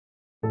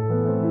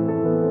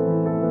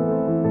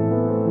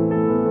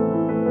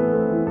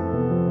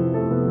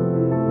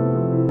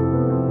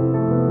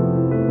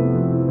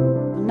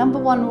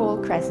No.1 Royal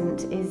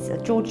Crescent is a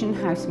Georgian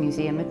house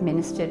museum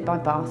administered by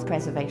Bath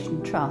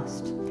Preservation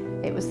Trust.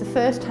 It was the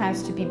first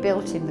house to be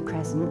built in the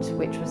Crescent,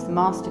 which was the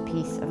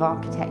masterpiece of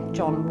architect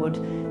John Wood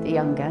the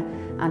Younger,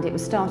 and it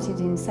was started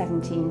in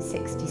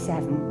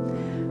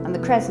 1767. And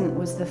the Crescent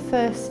was the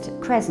first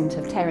crescent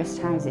of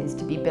terraced houses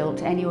to be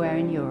built anywhere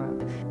in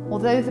Europe.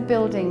 Although the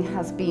building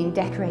has been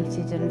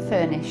decorated and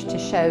furnished to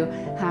show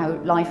how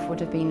life would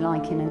have been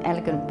like in an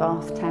elegant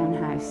Bath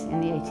townhouse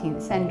in the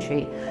 18th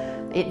century,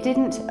 it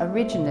didn't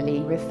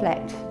originally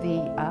reflect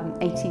the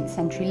 18th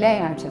century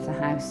layout of the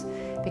house,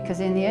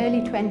 because in the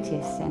early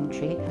 20th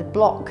century, the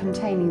block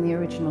containing the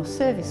original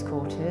service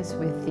quarters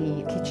with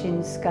the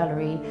kitchen,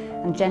 scullery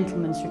and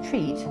gentleman's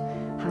retreat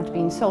had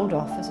been sold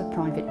off as a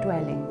private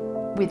dwelling.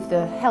 With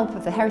the help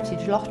of the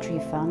Heritage Lottery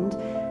Fund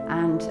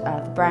and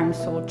the Brown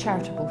Sword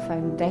Charitable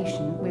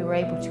Foundation, we were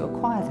able to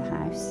acquire the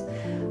house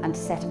and to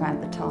set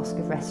about the task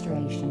of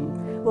restoration.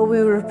 Well,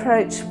 we were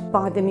approached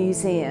by the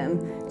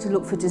museum to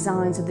look for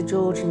designs of the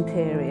Georgian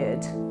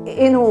period.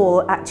 In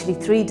all, actually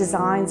 3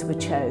 designs were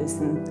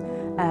chosen.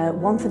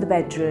 One for the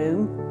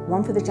bedroom,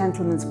 one for the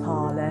gentleman's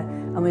parlour,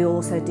 and we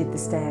also did the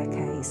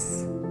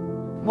staircase.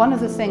 One of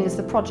the things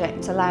the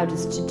project allowed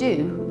us to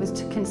do was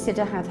to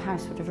consider how the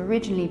house would have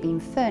originally been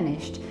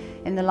furnished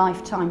in the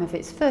lifetime of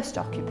its first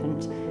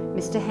occupant,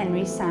 Mr.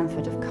 Henry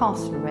Sanford of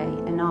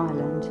Castlereagh in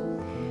Ireland.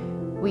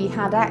 We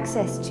had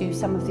access to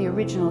some of the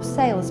original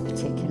sales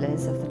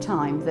particulars of the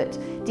time that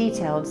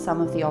detailed some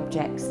of the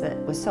objects that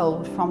were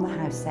sold from the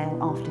house sale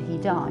after he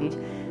died,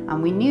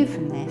 and we knew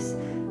from this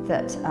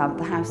that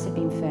the house had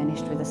been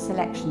furnished with a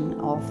selection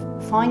of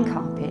fine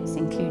carpets,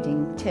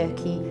 including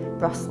Turkey,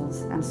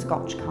 Brussels and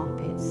Scotch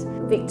carpets.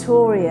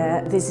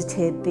 Victoria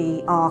visited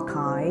the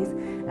archive,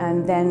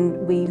 and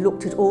then we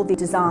looked at all the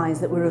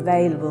designs that were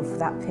available for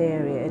that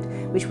period,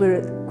 which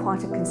were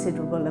quite a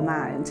considerable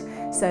amount.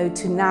 So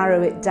to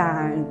narrow it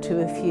down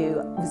to a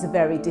few was a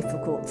very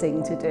difficult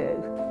thing to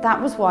do. That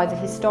was why the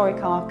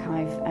historic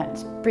archive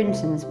at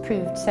Brintons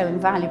proved so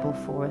invaluable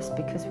for us,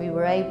 because we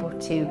were able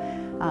to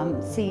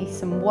see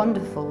some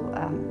wonderful,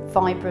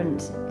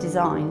 vibrant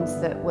designs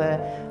that were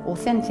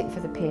authentic for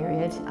the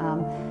period,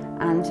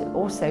 and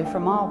also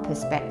from our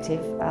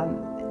perspective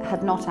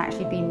had not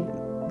actually been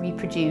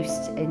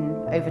reproduced in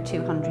over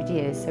 200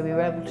 years, so we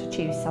were able to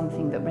choose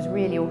something that was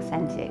really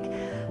authentic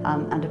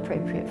and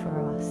appropriate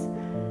for us.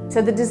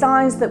 So the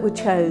designs that were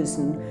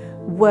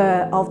chosen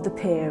were of the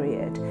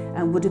period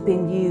and would have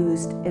been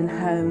used in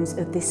homes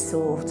of this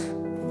sort.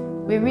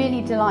 We're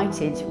really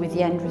delighted with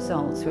the end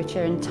results, which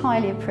are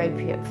entirely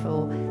appropriate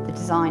for the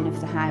design of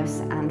the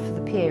house and for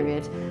the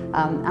period,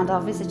 and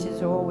our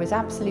visitors are always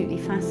absolutely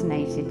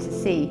fascinated to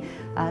see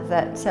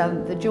that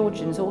the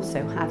Georgians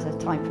also had a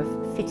type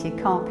of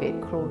fitted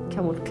carpet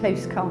called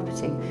close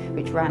carpeting,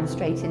 which ran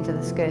straight into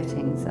the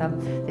skirtings.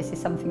 This is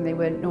something they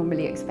weren't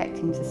normally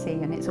expecting to see,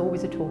 and it's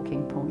always a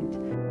talking point.